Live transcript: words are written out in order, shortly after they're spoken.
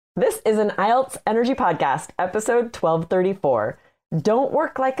This is an IELTS Energy Podcast, episode 1234. Don't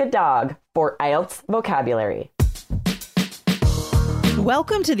work like a dog for IELTS vocabulary.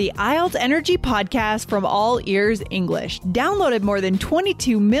 Welcome to the IELTS Energy Podcast from All Ears English, downloaded more than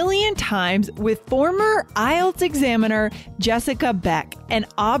 22 million times with former IELTS examiner Jessica Beck and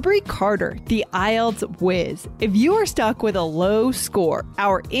Aubrey Carter, the IELTS whiz. If you are stuck with a low score,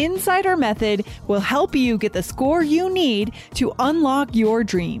 our Insider Method will help you get the score you need to unlock your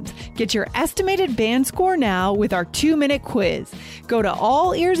dreams. Get your estimated band score now with our 2-minute quiz. Go to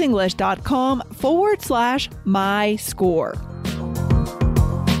allearsenglish.com/my-score.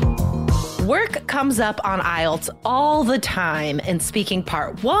 Work comes up on IELTS all the time in speaking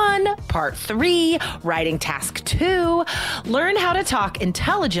part 1, part 3, writing task 2. Learn how to talk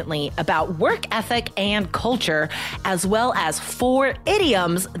intelligently about work ethic and culture, as well as 4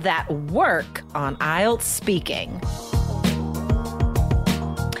 idioms that work on IELTS speaking.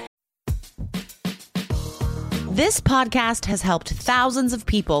 This podcast has helped thousands of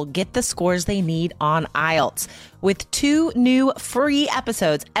people get the scores they need on IELTS. With 2 new free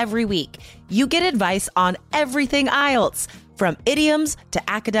episodes every week, you get advice on everything IELTS, from idioms to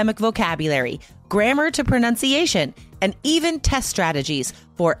academic vocabulary, grammar to pronunciation, and even test strategies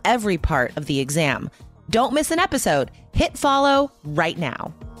for every part of the exam. Don't miss an episode. Hit follow right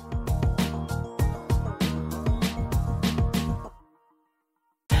now.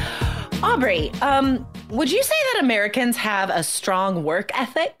 Aubrey, would you say that Americans have a strong work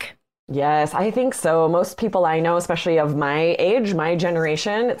ethic? Yes, I think so. Most people I know, especially of my age, my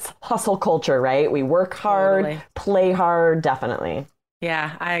generation, it's hustle culture, right? We work hard, Totally. play hard, definitely.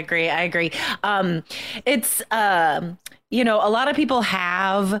 Yeah, I agree. It's, a lot of people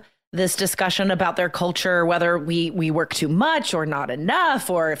have this discussion about their culture, whether we work too much or not enough,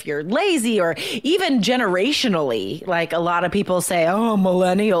 or if you're lazy, or even generationally. Like a lot of people say, oh,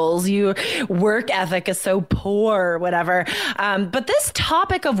 millennials, your work ethic is so poor, whatever. But this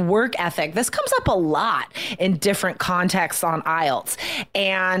topic of work ethic, this comes up a lot in different contexts on IELTS.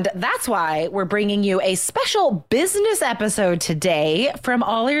 And that's why we're bringing you a special business episode today from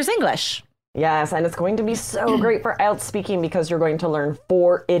All Ears English. Yes, and it's going to be so great for IELTS speaking because you're going to learn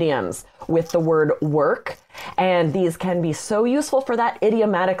 4 idioms with the word work. And these can be so useful for that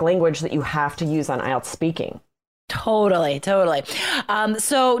idiomatic language that you have to use on IELTS speaking. Totally.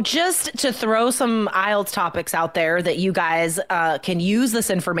 So just to throw some IELTS topics out there that you guys can use this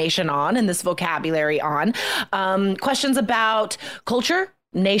information on and this vocabulary on, questions about culture,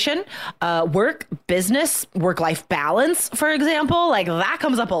 nation, work, business, work-life balance, for example, like that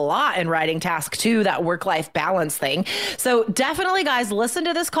comes up a lot in writing task 2, that work-life balance thing. So definitely, guys, listen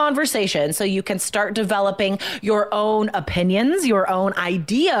to this conversation so you can start developing your own opinions, your own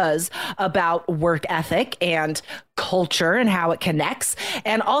ideas about work ethic and culture and how it connects.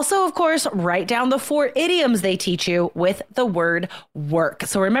 And also, of course, write down the 4 idioms they teach you with the word work.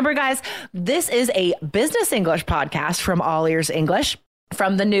 So remember, guys, this is a business English podcast from All Ears English,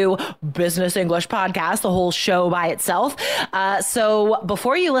 from the new Business English Podcast, the whole show by itself. So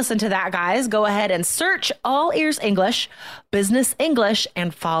before you listen to that, guys, go ahead and search All Ears English, Business English,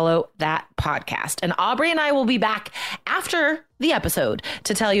 and follow that podcast. And Aubrey and I will be back after the episode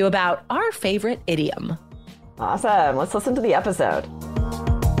to tell you about our favorite idiom. Awesome. Let's listen to the episode.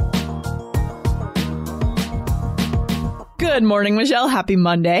 Good morning, Michelle. Happy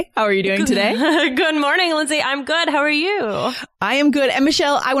Monday. How are you doing today? Good morning, Lindsay. I'm good. How are you? I am good. And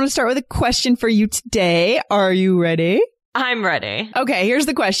Michelle, I want to start with a question for you today. Are you ready? I'm ready. Okay, here's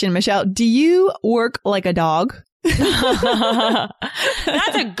the question, Michelle. Do you work like a dog? That's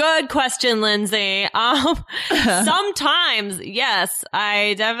a good question, Lindsay. Sometimes, yes,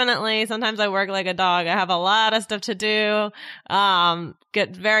 sometimes I work like a dog. I have a lot of stuff to do,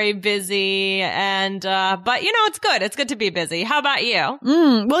 get very busy, and, but it's good. It's good to be busy. How about you?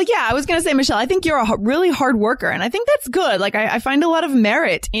 Well, yeah, I was going to say, Michelle, I think you're a really hard worker, and I think that's good. Like, I find a lot of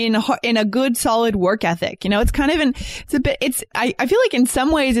merit in a good, solid work ethic. It's kind of I feel like in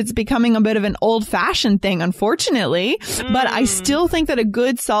some ways it's becoming a bit of an old fashioned thing, unfortunately. But I still think that a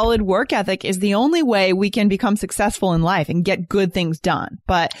good, solid work ethic is the only way we can become successful in life and get good things done.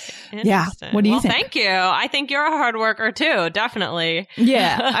 But yeah, what do you think? Thank you. I think you're a hard worker too. Definitely.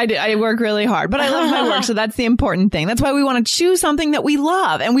 Yeah, I work really hard, but I love my work. So that's the important thing. That's why we want to choose something that we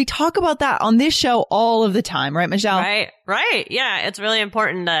love. And we talk about that on this show all of the time. Right, Michelle? Right. Yeah. It's really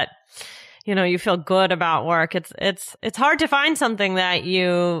important that you feel good about work. It's hard to find something that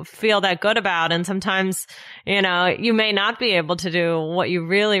you feel that good about. And sometimes, you may not be able to do what you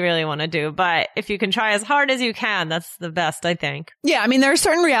really, really want to do. But if you can try as hard as you can, that's the best, I think. Yeah. I mean, there are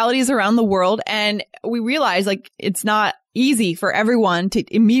certain realities around the world, and we realize like it's not easy for everyone to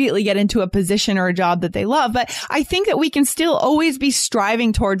immediately get into a position or a job that they love. But I think that we can still always be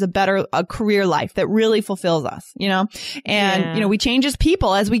striving towards a career life that really fulfills us, and, we change as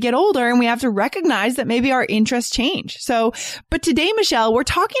people as we get older, and we have to recognize that maybe our interests change. So, but today, Michelle, we're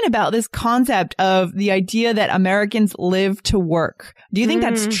talking about this concept of the idea that Americans live to work. Do you think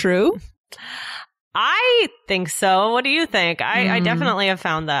that's true? I think so. What do you think? I definitely have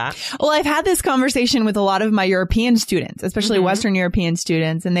found that. Well, I've had this conversation with a lot of my European students, especially Western European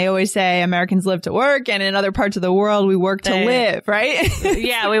students, and they always say Americans live to work, and in other parts of the world, we work to live, right?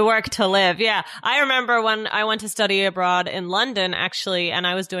 Yeah, we work to live. Yeah. I remember when I went to study abroad in London, actually, and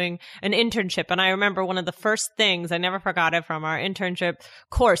I was doing an internship, and I remember one of the first things, I never forgot it from our internship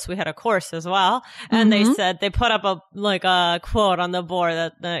course. We had a course as well, and they said, they put up a quote on the board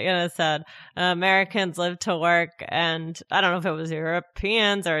that, said, Americans live to work, and I don't know if it was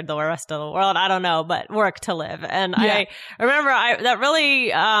Europeans or the rest of the world, I don't know, but work to live. And I remember that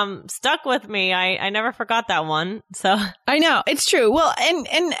really stuck with me. I never forgot that one. So I know it's true. Well,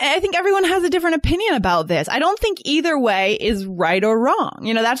 and I think everyone has a different opinion about this. I don't think either way is right or wrong.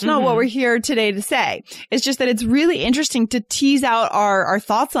 That's not what we're here today to say. It's just that it's really interesting to tease out our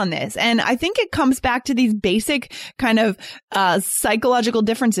thoughts on this. And I think it comes back to these basic kind of psychological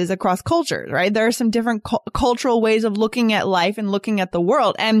differences across cultures, right? There are some different cultural ways of looking at life and looking at the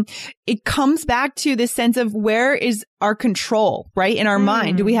world. And it comes back to this sense of where is our control, right? In our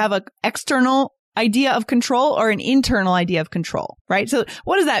mind, do we have an external idea of control or an internal idea of control, right? So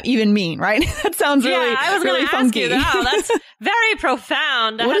what does that even mean, right? That sounds really, I was really going to ask you that. That's very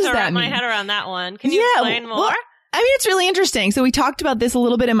profound. I had to wrap my head around that one. Can you explain more? Well, it's really interesting. So we talked about this a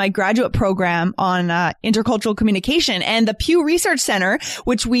little bit in my graduate program on intercultural communication, and the Pew Research Center,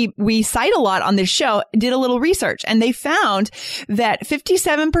 which we cite a lot on this show, did a little research, and they found that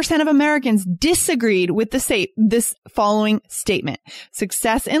 57% of Americans disagreed with this following statement: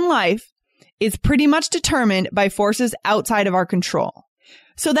 success in life is pretty much determined by forces outside of our control.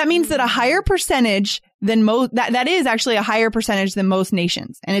 So that means that a higher percentage than that is actually a higher percentage than most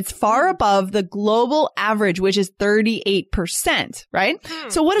nations. And it's far above the global average, which is 38%, right?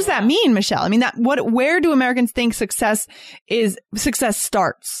 So what does that mean, Michelle? I mean, where do Americans think success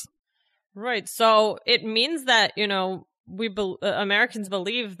starts? Right. So it means that, Americans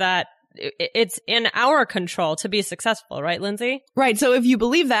believe that it's in our control to be successful, right, Lindsay? Right. So if you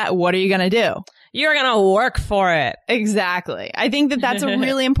believe that, what are you going to do? You're going to work for it. Exactly. I think that that's a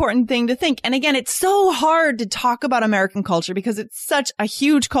really important thing to think. And again, it's so hard to talk about American culture because it's such a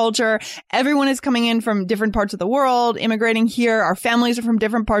huge culture. Everyone is coming in from different parts of the world, immigrating here. Our families are from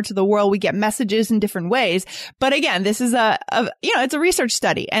different parts of the world. We get messages in different ways. But again, this is it's a research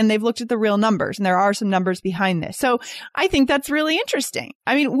study, and they've looked at the real numbers, and there are some numbers behind this. So I think that's really interesting.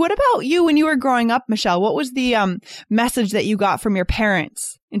 I mean, what about you when you were growing up, Michelle? What was the message that you got from your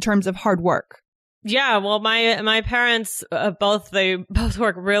parents in terms of hard work? Yeah, well, my parents both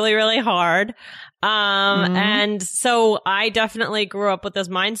work really, really hard. And so I definitely grew up with this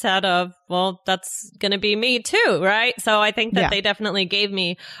mindset of, well, that's going to be me too, right? So I think that they definitely gave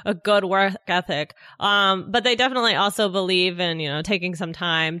me a good work ethic. But they definitely also believe in, taking some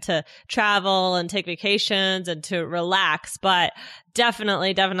time to travel and take vacations and to relax, but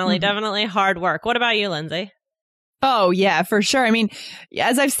definitely hard work. What about you, Lindsay? Oh, yeah, for sure. I mean,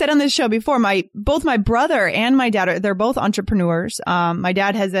 as I've said on this show before, both my brother and my dad they're both entrepreneurs. My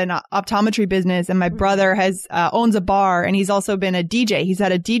dad has an optometry business, and my brother owns a bar, and he's also been a DJ. He's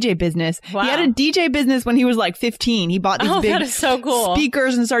had a DJ business. Wow. He had a DJ business when he was like 15. He bought these big that is so cool.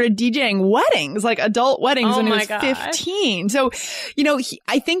 speakers and started DJing weddings, like adult weddings when he was 15. So,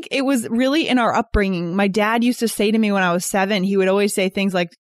 I think it was really in our upbringing. My dad used to say to me when I was 7, he would always say things like,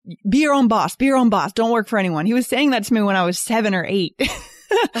 be your own boss, don't work for anyone. He was saying that to me when I was 7 or 8.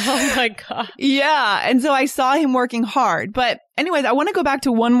 Oh my God. Yeah. And so I saw him working hard. But anyways, I want to go back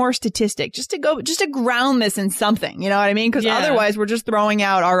to one more statistic just to ground this in something. You know what I mean? Because otherwise we're just throwing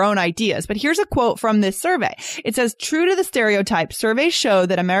out our own ideas. But here's a quote from this survey. It says, true to the stereotype, surveys show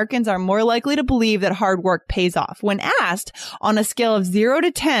that Americans are more likely to believe that hard work pays off. When asked on a scale of 0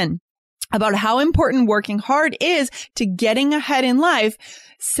 to 10 about how important working hard is to getting ahead in life,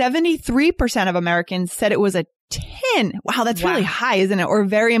 73% of Americans said it was a 10. Wow, that's really high, isn't it? Or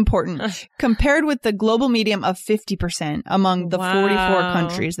very important, compared with the global median of 50% among the 44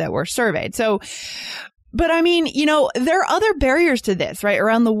 countries that were surveyed. So, but I mean, there are other barriers to this, right?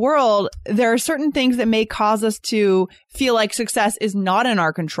 Around the world, there are certain things that may cause us to feel like success is not in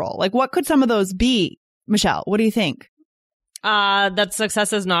our control. Like, what could some of those be? Michelle, what do you think? That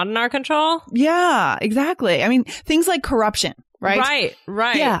success is not in our control? Yeah, exactly. I mean, things like corruption. Right.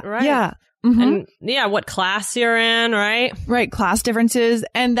 Yeah. And yeah, what class you're in, right? Right. Class differences.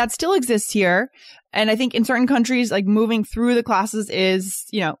 And that still exists here. And I think in certain countries, like moving through the classes is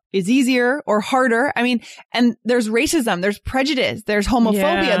easier or harder. I mean, and there's racism, there's prejudice, there's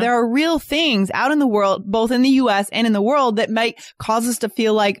homophobia. Yeah. There are real things out in the world, both in the US and in the world, that might cause us to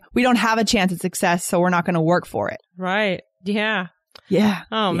feel like we don't have a chance at success, so we're not going to work for it. Right. Yeah. Yeah.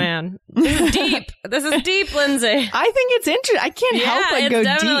 Oh, man. This is deep. This is deep, Lindsay. I think it's interesting. I can't help but go it's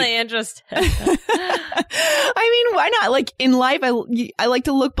definitely deep. interesting. I mean, why not? Like in life, I like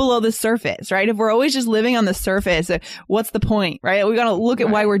to look below the surface, right? If we're always just living on the surface, what's the point, right? We got to look at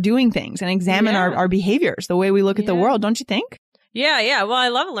why we're doing things and examine our behaviors, the way we look at the world, don't you think? Yeah. Well, I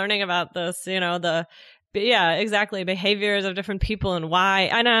love learning about this, exactly. Behaviors of different people and why.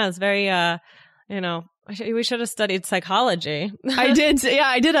 I know it's very, we should have studied psychology. I did. Yeah,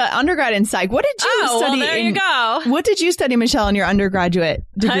 I did an undergrad in psych. What did you study? Well, there you go. What did you study, Michelle, in your undergraduate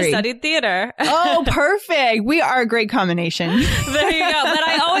degree? I studied theater. Oh, perfect. We are a great combination. There you go. But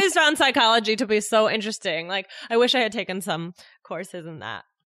I always found psychology to be so interesting. Like, I wish I had taken some courses in that.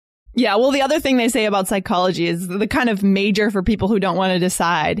 Yeah, well, the other thing they say about psychology is the kind of major for people who don't want to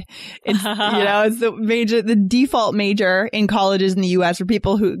decide. It's, it's the default major in colleges in the US for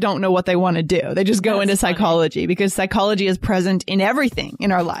people who don't know what they want to do. They just go into psychology because psychology is present in everything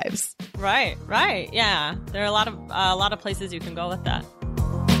in our lives. Right. Yeah. There are a lot of places you can go with that.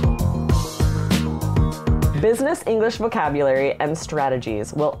 Business English vocabulary and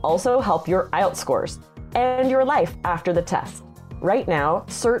strategies will also help your IELTS scores and your life after the test. Right now,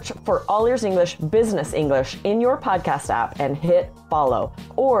 search for All Ears English Business English in your podcast app and hit follow,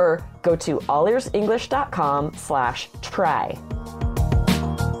 or go to allearsenglish.com/try.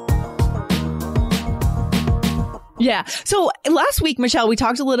 Yeah. So last week, Michelle, we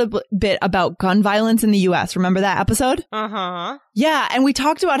talked a little bit about gun violence in the US. Remember that episode? Uh-huh. Yeah. And we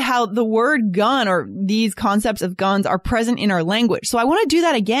talked about how the word gun, or these concepts of guns, are present in our language. So I want to do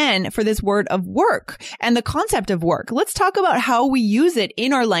that again for this word of work and the concept of work. Let's talk about how we use it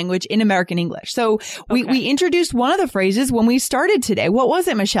in our language in American English. So we introduced one of the phrases when we started today. What was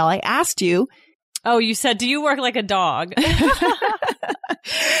it, Michelle? I asked you. Oh, you said, do you work like a dog?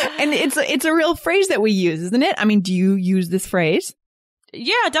 And it's a real phrase that we use, isn't it? I mean, do you use this phrase?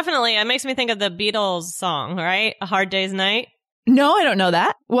 Yeah, definitely. It makes me think of the Beatles song, right? A Hard Day's Night. No, I don't know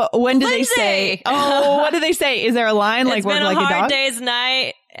that. Well, when do they say? Oh, what do they say? Is there a line like work like a dog? It's been a hard day's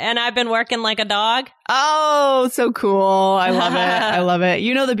night, and I've been working like a dog. Oh, so cool. I love it. I love it.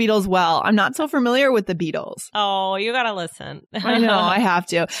 You know the Beatles well. I'm not so familiar with the Beatles. Oh, you gotta listen. I know. I have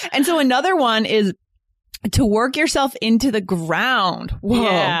to. And so another one is to work yourself into the ground. Whoa.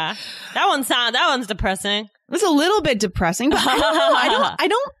 Yeah. That one's depressing. It's a little bit depressing, but I don't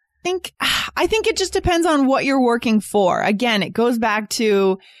know. I think it just depends on what you're working for. Again, it goes back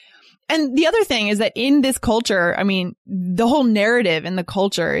to, and the other thing is that in this culture, I mean, the whole narrative in the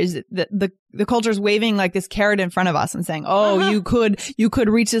culture is that the culture is waving like this carrot in front of us and saying, oh, you could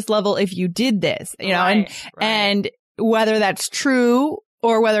reach this level if you did this, and whether that's true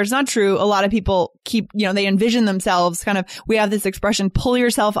or whether it's not true, a lot of people they envision themselves we have this expression, pull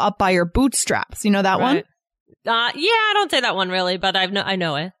yourself up by your bootstraps. You know that one? Yeah, I don't say that one really, but I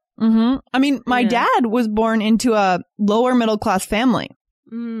know it. Mm-hmm. I mean, my dad was born into a lower middle class family.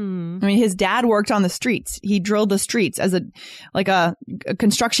 Mm. I mean, his dad worked on the streets. He drilled the streets as a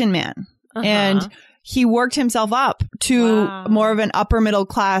construction man. Uh-huh. And he worked himself up to more of an upper middle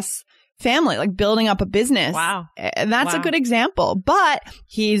class family, like building up a business. Wow. And that's a good example. But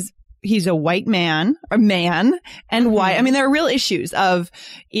he's a white man, and white. I mean, there are real issues of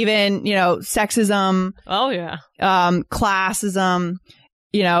even, sexism. Oh, yeah. Classism,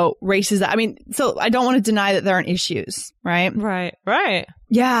 racism. I mean, so I don't want to deny that there aren't issues, right? Right.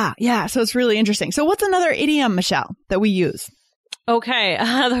 Yeah. So it's really interesting. So what's another idiom, Michelle, that we use? Okay,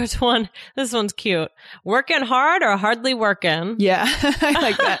 there's one. This one's cute. Working hard or hardly working? Yeah, I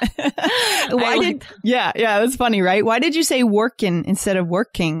like that. Yeah, that's funny, right? Why did you say working instead of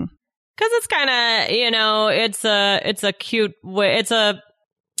working? Because it's kind of, it's a cute way. It's a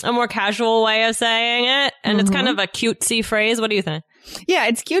more casual way of saying it, and it's kind of a cutesy phrase. What do you think? Yeah,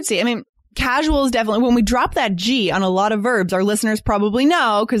 it's cutesy. I mean, casual is definitely, when we drop that G on a lot of verbs, our listeners probably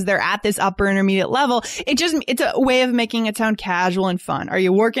know because they're at this upper intermediate level. It's a way of making it sound casual and fun. Are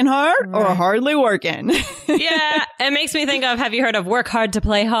you working hard or hardly working? Yeah, it makes me think of, have you heard of work hard to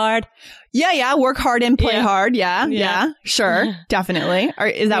play hard? Yeah. Work hard and play Yeah. hard. Yeah. Sure. Definitely.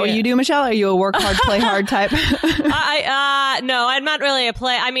 Is that what you do, Michelle? Are you a work hard, play hard type? No, I'm not really a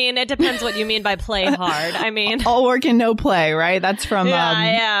play. I mean, it depends what you mean by play hard. I mean, All work and no play, right? That's from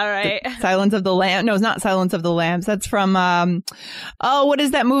right. Silence of the Lambs. No, it's not Silence of the Lambs. That's from what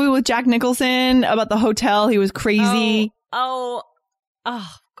is that movie with Jack Nicholson about the hotel? He was crazy. Oh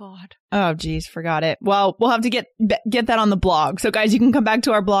God. Oh, geez, forgot it. Well, we'll have to get that on the blog. So, guys, you can come back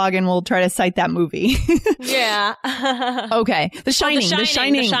to our blog and we'll try to cite that movie. Yeah. Okay. The Shining. The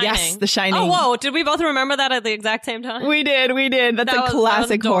Shining. Yes, The Shining. Oh, whoa. Did we both remember that at the exact same time? We did. That's That a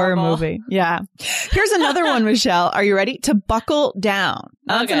classic was horror adorable. movie. Yeah. Here's another one, Michelle. Are you ready? To buckle down.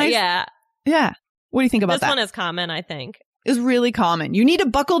 That's a Okay, nice- yeah. Yeah. What do you think about This that? one is common, I think. Is really common. You need to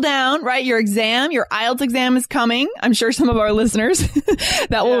buckle down, right? Your IELTS exam is coming. I'm sure some of our listeners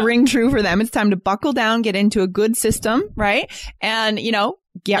that will ring true for them. It's time to buckle down, get into a good system, right? And,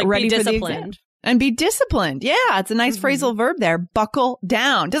 get Like, ready be for the disciplined. exam. And be disciplined. Yeah, it's a nice phrasal verb there. Buckle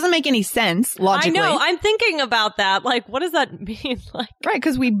down. Doesn't make any sense logically. I know. I'm thinking about that. Like, what does that mean? Like, Right,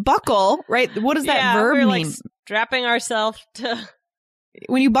 because we buckle, right? What does that verb we're mean? like strapping ourselves to.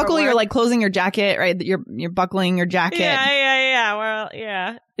 When you buckle, work. you're like closing your jacket, right? You're buckling your jacket. Yeah. Well,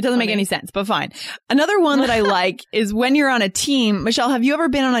 yeah. It doesn't make any sense, but fine. Another one that I like is when you're on a team. Michelle, have you ever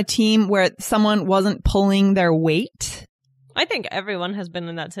been on a team where someone wasn't pulling their weight? I think everyone has been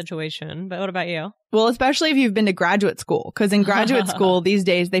in that situation. But what about you? Well, especially if you've been to graduate school, because in graduate school these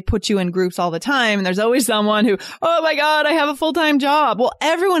days, they put you in groups all the time. And there's always someone who, oh my God, I have a full-time job. Well,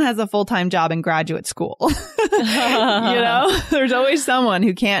 everyone has a full-time job in graduate school. There's always someone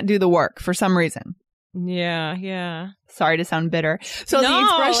who can't do the work for some reason. Yeah. Sorry to sound bitter. So No, the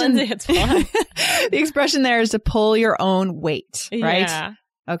expression, Lindsay, it's fine. the expression there is to pull your own weight, right? Yeah.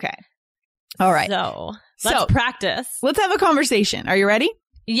 Okay. All right. So So- let's practice. Let's have a conversation. Are you ready?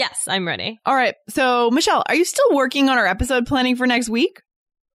 Yes, I'm ready. All right. So, Michelle, are you still working on our episode planning for next week?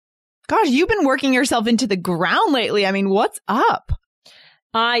 Gosh, you've been working yourself into the ground lately. I mean, what's up?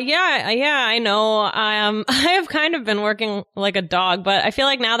 Yeah, I know. I have kind of been working like a dog, but I feel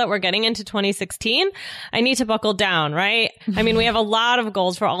like now that we're getting into 2016, I need to buckle down, right? I mean, we have a lot of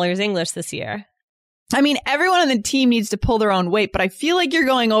goals for All Ears English this year. I mean, everyone on the team needs to pull their own weight, but I feel like you're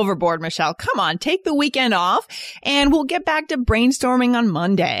going overboard, Michelle. Come on, take the weekend off and we'll get back to brainstorming on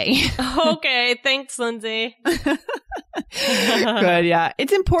Monday. Okay, thanks, Lindsay. Good, yeah.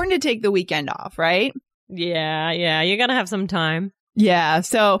 It's important to take the weekend off, right? Yeah, you gotta have some time. Yeah.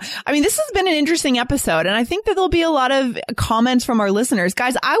 So, I mean, this has been an interesting episode, and I think that there'll be a lot of comments from our listeners.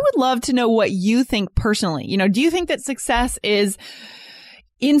 Guys, I would love to know what you think personally. Do you think that success is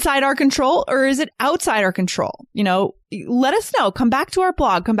inside our control or is it outside our control? Let us know. Come back to our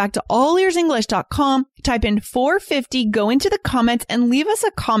blog. Come back to allearsenglish.com. Type in 450, go into the comments and leave us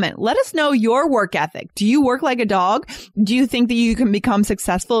a comment. Let us know your work ethic. Do you work like a dog? Do you think that you can become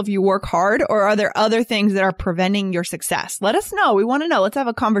successful if you work hard, or are there other things that are preventing your success? Let us know. We want to know. Let's have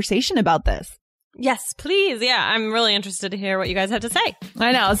a conversation about this. Yes, please. Yeah, I'm really interested to hear what you guys have to say.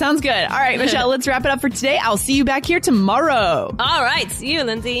 I know. Sounds good. All right, Michelle, let's wrap it up for today. I'll see you back here tomorrow. All right, see you,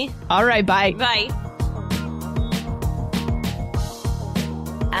 Lindsay. All right. Bye. Bye.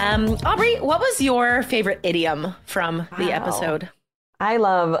 Aubrey, what was your favorite idiom from the episode? I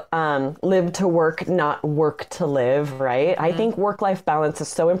love live to work, not work to live, right? I think work-life balance is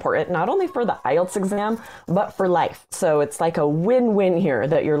so important, not only for the IELTS exam, but for life. So it's like a win-win here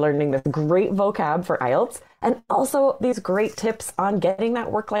that you're learning this great vocab for IELTS and also these great tips on getting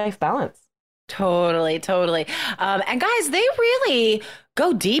that work-life balance. Totally. And guys, they really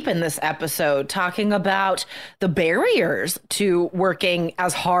go deep in this episode talking about the barriers to working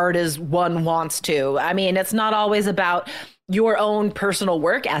as hard as one wants to. I mean, it's not always about your own personal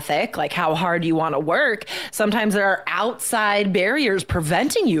work ethic, like how hard you want to work. Sometimes there are outside barriers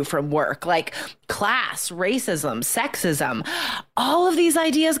preventing you from work, like class, racism, sexism. All of these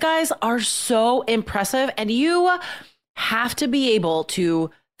ideas, guys, are so impressive, and you have to be able to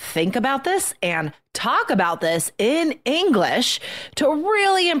think about this and talk about this in English to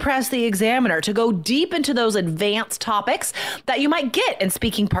really impress the examiner, to go deep into those advanced topics that you might get in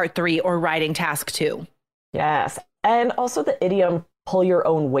speaking part 3 or writing task 2. Yes. And also the idiom pull your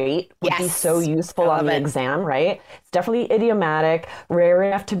own weight would be so useful on the exam, right? It's definitely idiomatic, rare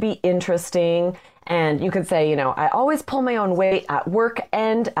enough to be interesting. And you could say, I always pull my own weight at work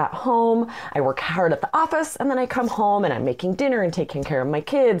and at home. I work hard at the office and then I come home and I'm making dinner and taking care of my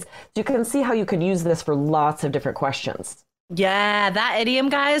kids. So you can see how you could use this for lots of different questions. Yeah, that idiom,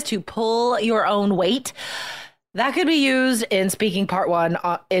 guys, to pull your own weight. That could be used in speaking part 1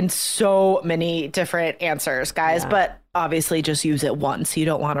 in so many different answers, guys. Yeah. But obviously just use it once. You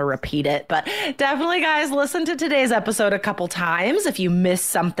don't want to repeat it. But definitely, guys, listen to today's episode a couple times. If you missed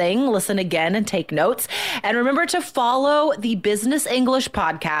something, listen again and take notes. And remember to follow the Business English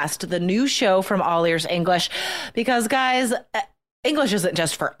podcast, the new show from All Ears English, because, guys, English isn't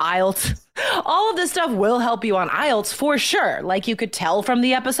just for IELTS. All of this stuff will help you on IELTS for sure, like you could tell from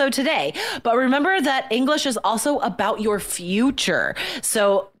the episode today. But remember that English is also about your future.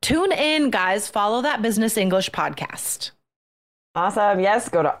 So tune in, guys. Follow that Business English podcast. Awesome. Yes,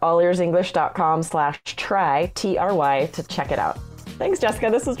 go to allearsenglish.com/try, T-R-Y, to check it out. Thanks,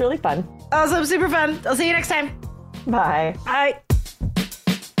 Jessica. This was really fun. Awesome. Super fun. I'll see you next time. Bye. Bye.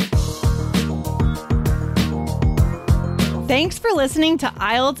 Thanks for listening to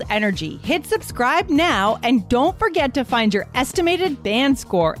IELTS Energy. Hit subscribe now and don't forget to find your estimated band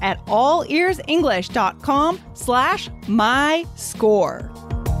score at allearsenglish.com/myscore.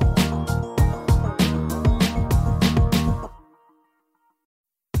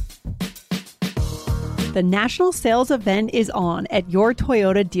 The national sales event is on at your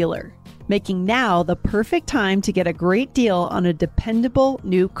Toyota dealer, making now the perfect time to get a great deal on a dependable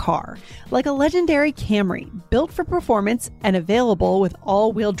new car, like a legendary Camry, built for performance and available with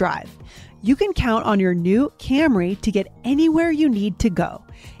all-wheel drive. You can count on your new Camry to get anywhere you need to go.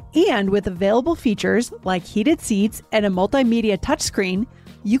 And with available features like heated seats and a multimedia touchscreen,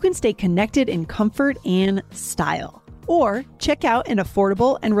 you can stay connected in comfort and style. Or check out an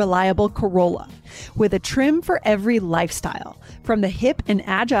affordable and reliable Corolla with a trim for every lifestyle. From the hip and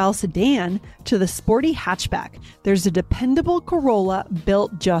agile sedan to the sporty hatchback, there's a dependable Corolla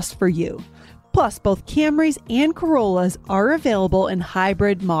built just for you. Plus, both Camrys and Corollas are available in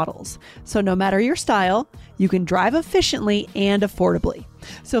hybrid models. So no matter your style, you can drive efficiently and affordably.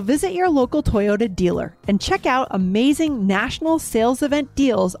 So visit your local Toyota dealer and check out amazing national sales event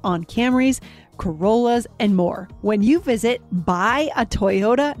deals on Camrys, Corollas, and more when you visit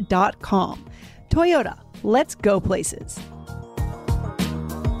buyatoyota.com. Toyota, let's go places.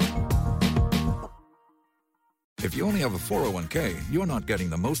 If you only have a 401k, you're not getting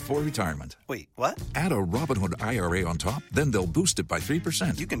the most for retirement. Wait, what? Add a Robinhood IRA on top, then they'll boost it by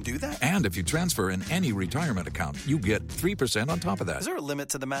 3%. You can do that? And if you transfer in any retirement account, you get 3% on top of that. Is there a limit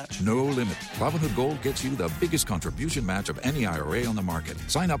to the match? No limit. Robinhood Gold gets you the biggest contribution match of any IRA on the market.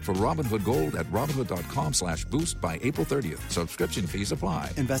 Sign up for Robinhood Gold at Robinhood.com/boost by April 30th. Subscription fees apply.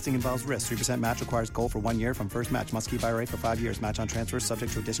 Investing involves risk. 3% match requires gold for 1 year from first match. Must keep IRA for 5 years. Match on transfers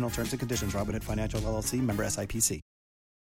subject to additional terms and conditions. Robinhood Financial LLC, member SIPC.